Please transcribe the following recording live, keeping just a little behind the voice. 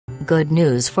good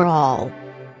news for all.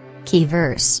 Key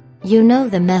verse: you know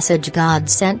the message God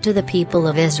sent to the people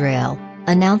of Israel,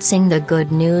 announcing the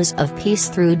good news of peace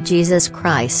through Jesus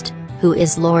Christ, who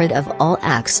is Lord of all.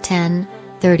 Acts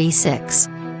 10:36.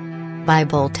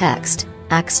 Bible text: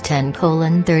 Acts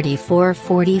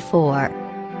 10:34-44.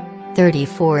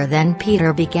 34. Then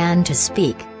Peter began to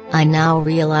speak, I now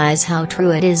realize how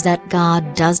true it is that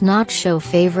God does not show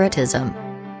favoritism.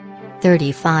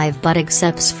 35. But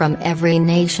accepts from every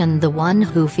nation the one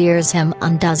who fears him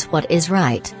and does what is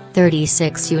right.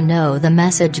 36. You know the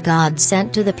message God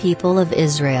sent to the people of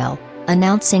Israel,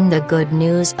 announcing the good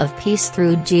news of peace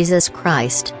through Jesus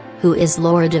Christ, who is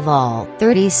Lord of all.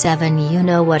 37. You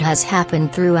know what has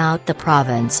happened throughout the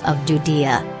province of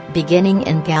Judea, beginning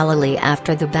in Galilee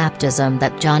after the baptism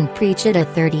that John preached.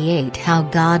 38. How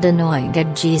God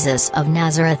anointed Jesus of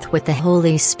Nazareth with the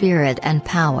Holy Spirit and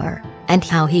power, and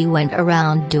how he went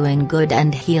around doing good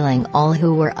and healing all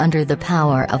who were under the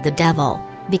power of the devil,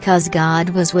 because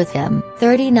God was with him.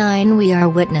 39. We are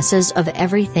witnesses of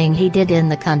everything he did in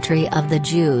the country of the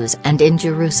Jews and in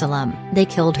Jerusalem. They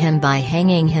killed him by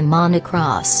hanging him on a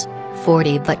cross.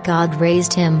 40. But God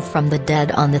raised him from the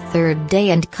dead on the third day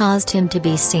and caused him to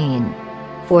be seen.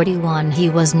 41. He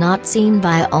was not seen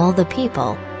by all the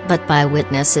people, but by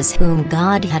witnesses whom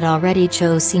God had already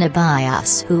chosen, by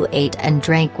us who ate and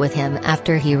drank with him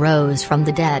after he rose from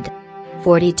the dead.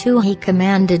 42. He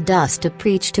commanded us to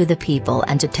preach to the people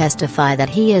and to testify that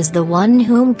he is the one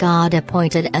whom God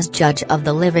appointed as judge of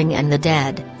the living and the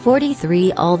dead.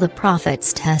 43. All the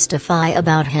prophets testify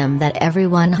about him that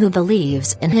everyone who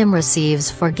believes in him receives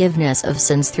forgiveness of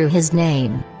sins through his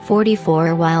name.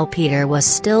 44. While Peter was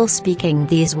still speaking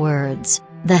these words,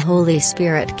 the Holy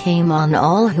Spirit came on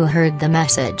all who heard the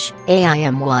message. I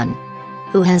am one.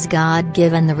 Who has God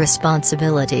given the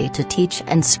responsibility to teach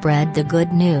and spread the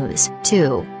good news?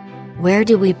 2. Where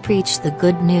do we preach the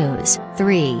good news?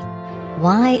 3.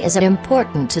 Why is it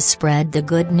important to spread the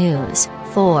good news?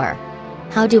 4.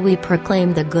 How do we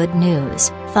proclaim the good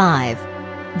news? 5.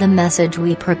 The message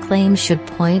we proclaim should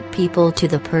point people to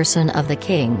the person of the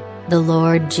King, the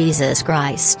Lord Jesus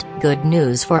Christ. Good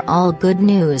news for all. Good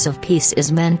news of peace is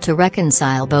meant to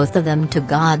reconcile both of them to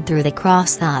God through the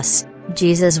cross. Thus,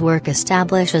 Jesus' work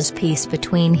establishes peace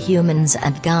between humans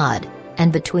and God,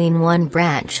 and between one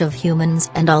branch of humans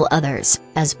and all others.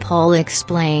 As Paul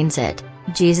explains it,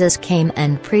 Jesus came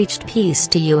and preached peace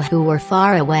to you who were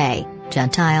far away,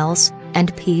 Gentiles,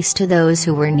 and peace to those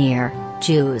who were near,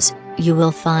 Jews. You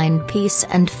will find peace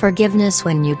and forgiveness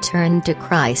when you turn to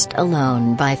Christ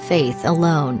alone by faith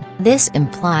alone. This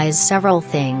implies several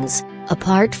things.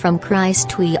 Apart from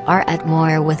Christ we are at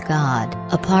war with God.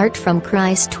 Apart from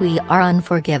Christ we are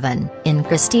unforgiven. In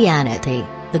Christianity,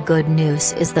 the good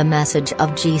news is the message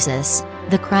of Jesus,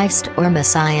 the Christ or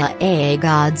Messiah,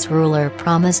 God's ruler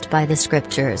promised by the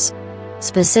Scriptures.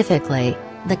 Specifically,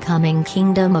 the coming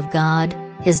kingdom of God,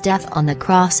 his death on the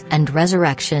cross and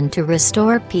resurrection to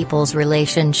restore people's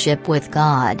relationship with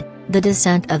God, the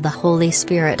descent of the Holy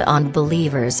Spirit on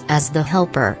believers as the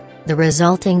helper, the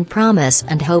resulting promise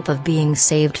and hope of being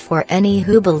saved for any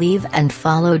who believe and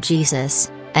follow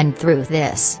Jesus, and through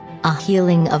this, a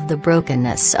healing of the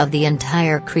brokenness of the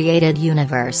entire created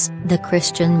universe. The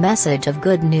Christian message of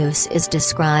good news is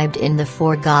described in the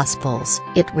four Gospels.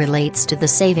 It relates to the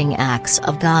saving acts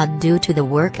of God due to the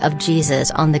work of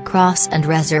Jesus on the cross and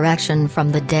resurrection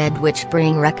from the dead, which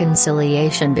bring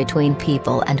reconciliation between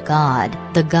people and God.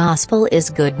 The Gospel is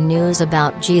good news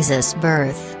about Jesus'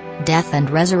 birth, death and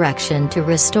resurrection to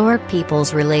restore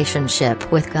people's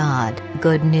relationship with God.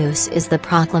 Good news is the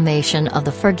proclamation of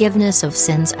the forgiveness of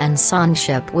sins and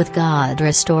sonship with God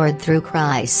restored through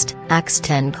Christ. Acts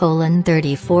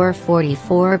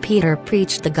 10:34-44. Peter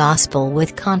preached the gospel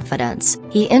with confidence.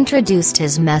 He introduced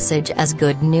his message as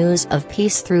good news of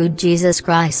peace through Jesus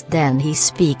Christ. Then he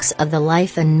speaks of the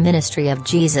life and ministry of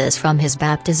Jesus from his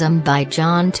baptism by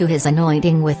John to his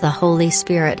anointing with the Holy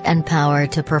Spirit and power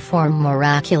to perform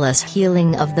miraculous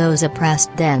healing of those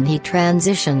oppressed. Then he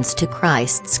transitions to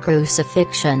Christ's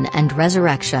crucifixion and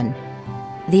resurrection.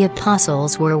 The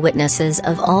apostles were witnesses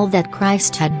of all that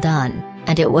Christ had done,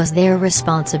 and it was their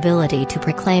responsibility to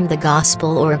proclaim the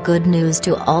gospel or good news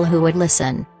to all who would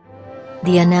listen.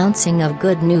 The announcing of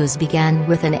good news began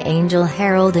with an angel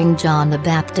heralding John the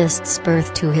Baptist's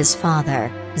birth to his father,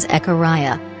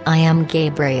 Zechariah. I am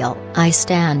Gabriel. I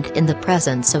stand in the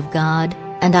presence of God,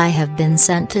 and I have been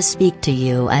sent to speak to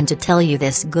you and to tell you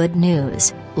this good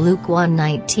news. Luke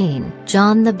 1:19.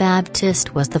 John the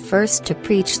Baptist was the first to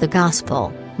preach the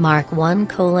gospel, Mark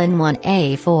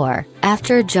 1:1a4.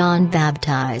 After John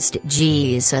baptized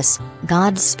Jesus,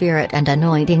 God's Spirit and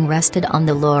anointing rested on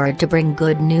the Lord to bring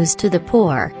good news to the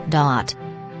poor.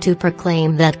 To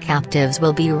proclaim that captives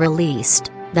will be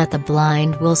released, that the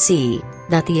blind will see,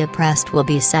 that the oppressed will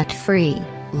be set free.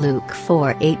 Luke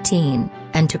 4:18,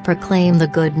 and to proclaim the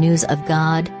good news of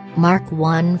God. Mark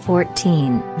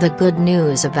 1:14. The good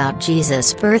news about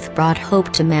Jesus' birth brought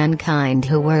hope to mankind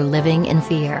who were living in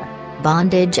fear,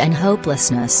 bondage and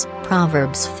hopelessness.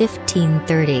 Proverbs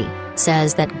 15:30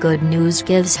 says that good news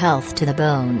gives health to the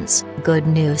bones. Good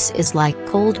news is like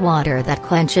cold water that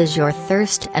quenches your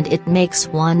thirst and it makes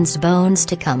one's bones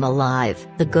to come alive.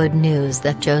 The good news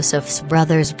that Joseph's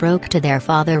brothers broke to their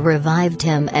father revived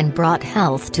him and brought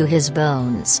health to his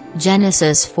bones.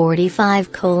 Genesis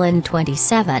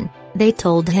 45:27. They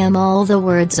told him all the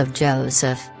words of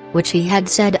Joseph, which he had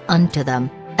said unto them,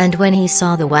 and when he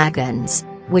saw the wagons,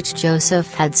 which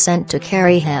Joseph had sent to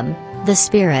carry him, the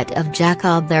spirit of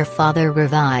Jacob their father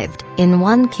revived. In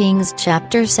 1 Kings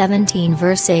chapter 17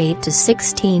 verse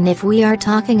 8-16. If we are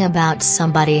talking about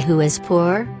somebody who is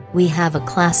poor, we have a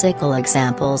classical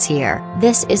examples here.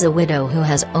 This is a widow who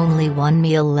has only one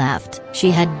meal left. She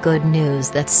had good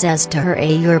news that says to her,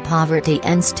 your poverty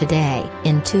ends today.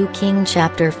 In 2 King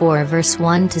chapter 4 verse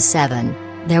 1-7.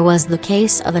 There was the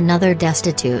case of another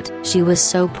destitute. She was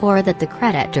so poor that the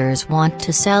creditors want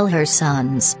to sell her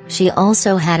sons. She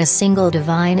also had a single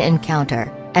divine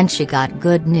encounter, and she got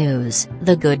good news.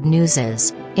 The good news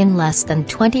is, in less than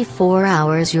 24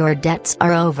 hours your debts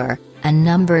are over, and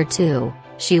number 2,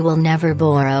 she will never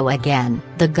borrow again.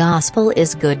 The gospel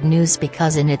is good news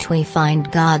because in it we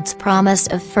find God's promise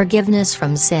of forgiveness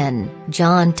from sin.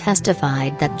 John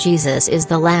testified that Jesus is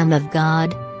the Lamb of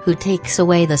God, who takes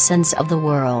away the sins of the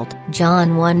world.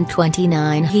 John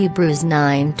 1:29. Hebrews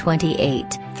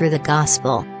 9:28. Through the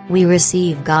gospel, we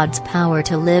receive God's power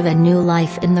to live a new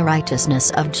life in the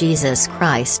righteousness of Jesus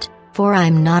Christ. For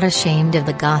I'm not ashamed of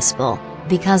the gospel,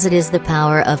 because it is the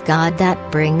power of God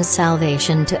that brings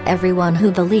salvation to everyone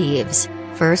who believes,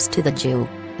 first to the Jew,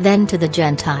 then to the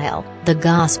Gentile. The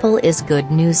gospel is good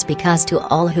news because to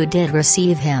all who did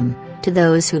receive him, to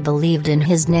those who believed in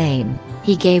his name,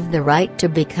 he gave the right to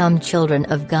become children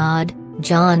of God.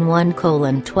 John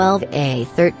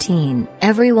 1:12a13.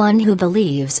 Everyone who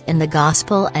believes in the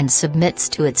gospel and submits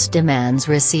to its demands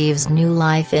receives new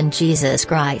life in Jesus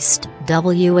Christ.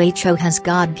 WHO has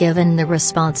God given the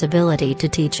responsibility to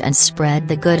teach and spread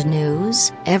the good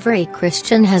news? Every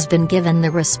Christian has been given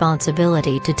the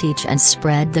responsibility to teach and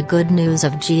spread the good news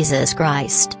of Jesus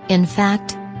Christ. In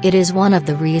fact, it is one of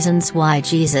the reasons why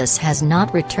Jesus has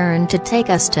not returned to take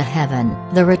us to heaven.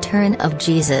 The return of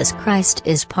Jesus Christ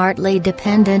is partly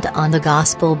dependent on the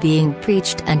gospel being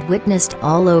preached and witnessed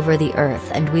all over the earth,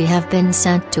 and we have been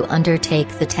sent to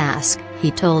undertake the task.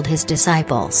 He told his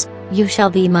disciples, "You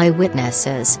shall be my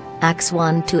witnesses." Acts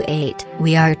 1-8.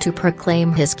 We are to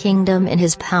proclaim his kingdom in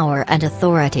his power and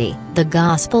authority. The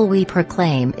gospel we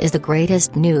proclaim is the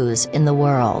greatest news in the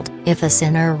world. If a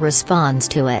sinner responds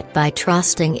to it by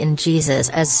trusting in Jesus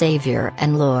as Savior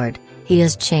and Lord, he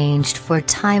is changed for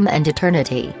time and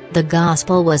eternity. The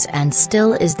gospel was and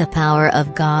still is the power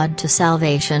of God to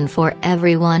salvation for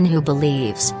everyone who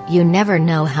believes. You never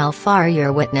know how far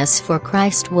your witness for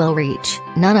Christ will reach.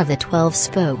 None of the 12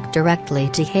 spoke directly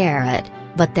to Herod,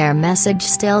 but their message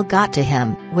still got to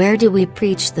him. Where do we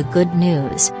preach the good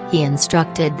news? He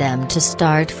instructed them to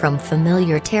start from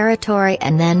familiar territory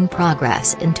and then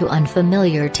progress into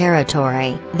unfamiliar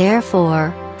territory.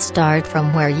 Therefore, start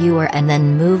from where you are and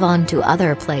then move on to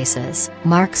other places.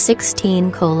 Mark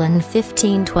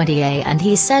 16:15-20a. And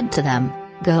he said to them,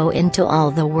 "Go into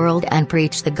all the world and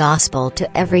preach the gospel to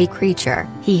every creature.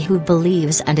 He who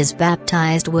believes and is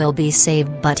baptized will be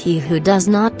saved, but he who does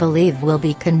not believe will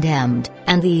be condemned.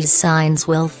 And these signs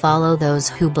will follow those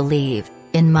who believe.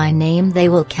 In my name they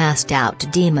will cast out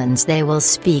demons, they will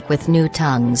speak with new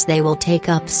tongues, they will take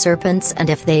up serpents, and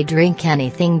if they drink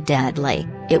anything deadly,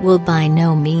 it will by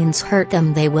no means hurt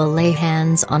them. They will lay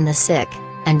hands on the sick,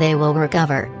 and they will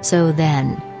recover." So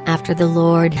then, after the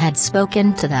Lord had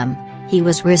spoken to them, he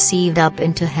was received up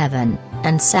into heaven,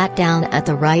 and sat down at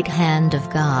the right hand of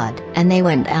God. And they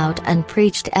went out and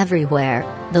preached everywhere,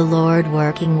 the Lord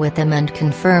working with them and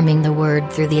confirming the word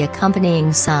through the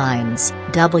accompanying signs.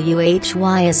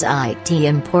 Why is it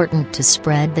important to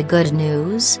spread the good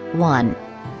news? 1.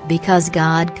 Because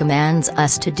God commands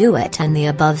us to do it, and the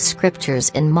above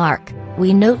scriptures in Mark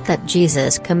We note that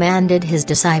Jesus commanded his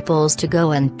disciples to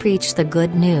go and preach the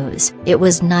good news. It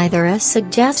was neither a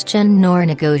suggestion nor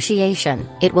negotiation.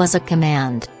 It was a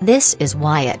command. This is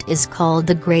why it is called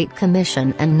the Great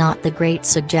Commission and not the Great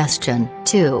Suggestion.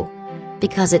 2.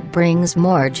 Because it brings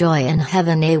more joy in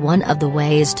heaven. One of the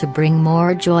ways to bring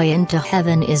more joy into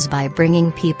heaven is by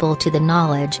bringing people to the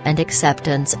knowledge and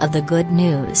acceptance of the good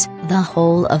news. The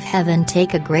whole of heaven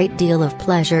take a great deal of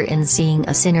pleasure in seeing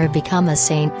a sinner become a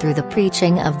saint through the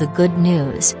preaching of the good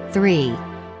news. 3.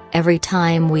 Every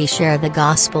time we share the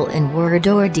gospel in word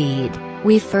or deed,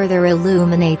 we further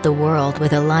illuminate the world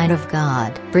with a light of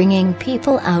God. Bringing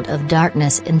people out of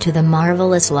darkness into the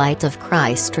marvelous light of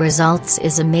Christ results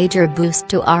is a major boost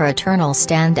to our eternal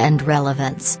stand and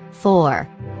relevance. 4.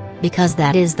 Because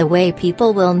that is the way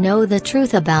people will know the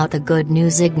truth about the good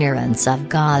news. Ignorance of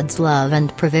God's love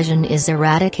and provision is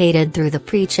eradicated through the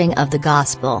preaching of the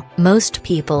gospel. Most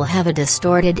people have a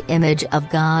distorted image of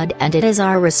God, and it is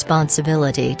our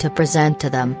responsibility to present to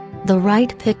them the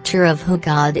right picture of who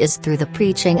God is through the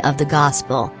preaching of the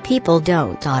gospel. People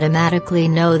don't automatically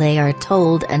know, they are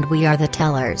told, and we are the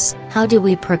tellers. How do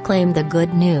we proclaim the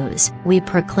good news? We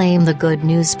proclaim the good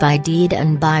news by deed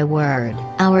and by word.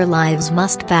 Our lives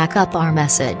must back up our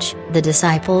message. The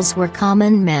disciples were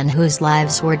common men whose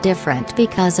lives were different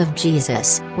because of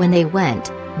Jesus. When they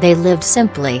went, they lived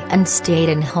simply and stayed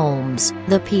in homes.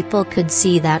 The people could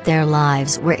see that their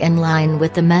lives were in line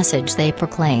with the message they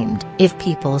proclaimed. If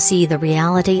people see the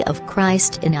reality of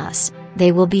Christ in us,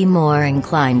 they will be more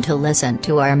inclined to listen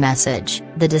to our message.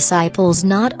 The disciples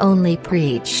not only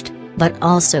preached, but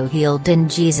also healed in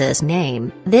Jesus'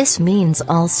 name. This means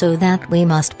also that we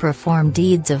must perform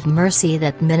deeds of mercy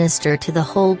that minister to the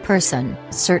whole person.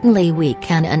 Certainly we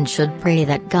can and should pray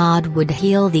that God would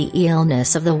heal the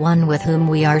illness of the one with whom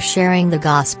we are sharing the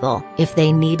gospel. If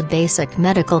they need basic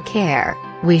medical care,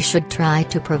 we should try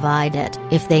to provide it.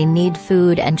 If they need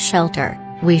food and shelter,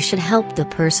 we should help the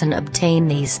person obtain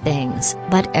these things.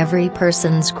 But every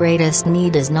person's greatest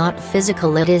need is not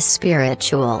physical, it is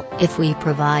spiritual. If we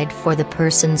provide for the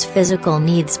person's physical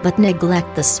needs but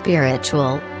neglect the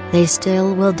spiritual, they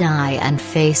still will die and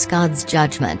face God's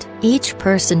judgment. Each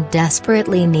person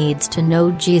desperately needs to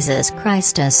know Jesus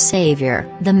Christ as Savior.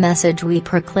 The message we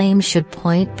proclaim should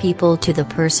point people to the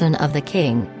person of the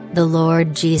King, the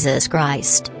Lord Jesus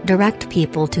Christ. Direct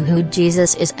people to who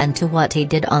Jesus is and to what he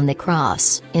did on the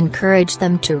cross. Encourage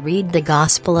them to read the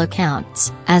gospel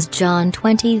accounts. As John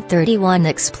 20:31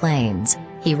 explains,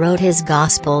 he wrote his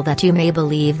gospel that you may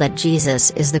believe that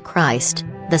Jesus is the Christ,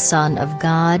 the Son of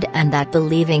God, and that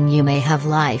believing you may have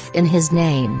life in his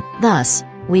name. Thus,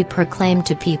 we proclaim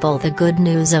to people the good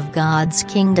news of God's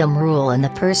kingdom rule in the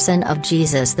person of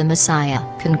Jesus the Messiah.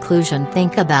 Conclusion: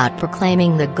 think about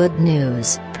proclaiming the good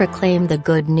news. Proclaim the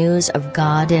good news of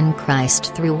God in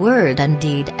Christ through word and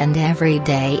deed, and every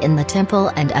day in the temple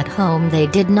and at home they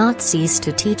did not cease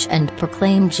to teach and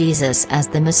proclaim Jesus as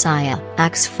the Messiah.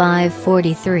 Acts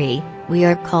 5:43, we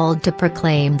are called to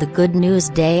proclaim the good news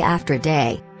day after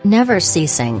day, never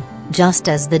ceasing, just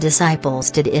as the disciples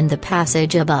did in the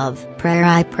passage above. Prayer: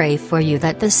 I pray for you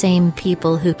that the same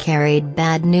people who carried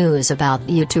bad news about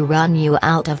you to run you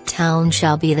out of town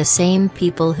shall be the same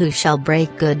people who shall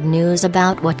break good news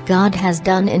about what God has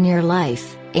done in your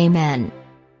life. Amen.